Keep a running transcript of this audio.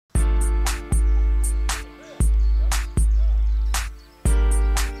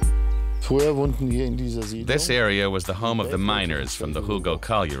This area was the home of the miners from the Ruhr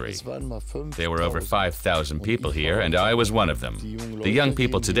colliery. There were over 5,000 people here, and I was one of them. The young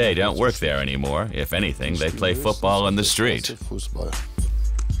people today don't work there anymore. If anything, they play football on the street.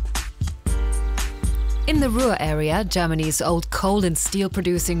 In the Ruhr area, Germany's old coal and steel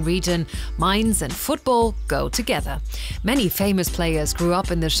producing region, mines and football go together. Many famous players grew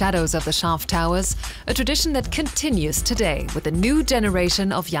up in the shadows of the shaft towers, a tradition that continues today with a new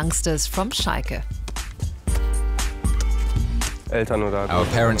generation of youngsters from Schalke. Our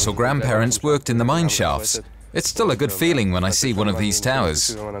parents or grandparents worked in the mine shafts. It's still a good feeling when I see one of these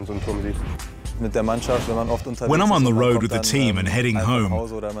towers. When I'm on the road with the team and heading home,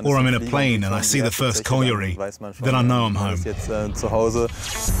 or I'm in a plane and I see the first colliery, then I know I'm home. Two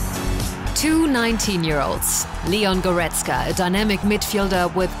 19-year-olds, Leon Goretzka, a dynamic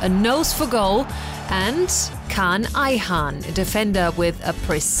midfielder with a nose for goal, and Kaan Ayhan, a defender with a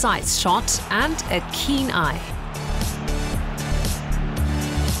precise shot and a keen eye.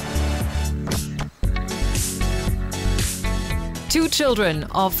 Two children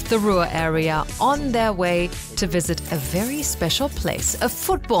of the Ruhr area on their way to visit a very special place, a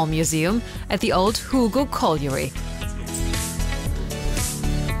football museum at the old Ruhr colliery.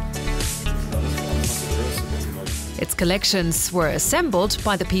 Its collections were assembled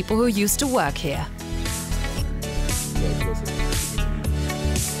by the people who used to work here.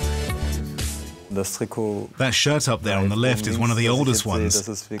 That shirt up there on the left is one of the oldest ones,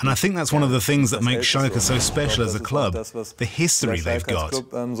 and I think that's one of the things that makes Schalke so special as a club, the history they've got.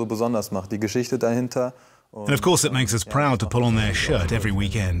 And of course it makes us proud to pull on their shirt every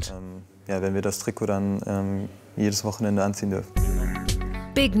weekend.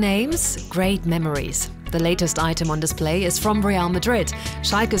 Big names, great memories. The latest item on display is from Real Madrid,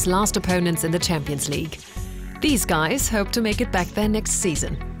 Schalke's last opponents in the Champions League. These guys hope to make it back there next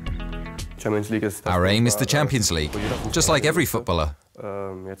season. Our aim is the Champions League, just like every footballer.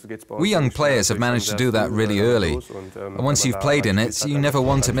 We young players have managed to do that really early, and once you've played in it, you never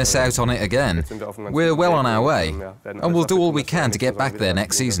want to miss out on it again. We're well on our way, and we'll do all we can to get back there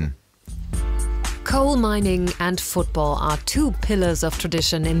next season. Coal mining and football are two pillars of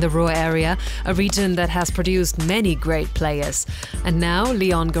tradition in the Ruhr area, a region that has produced many great players. And now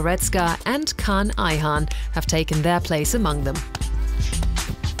Leon Goretzka and Kaan Ayhan have taken their place among them.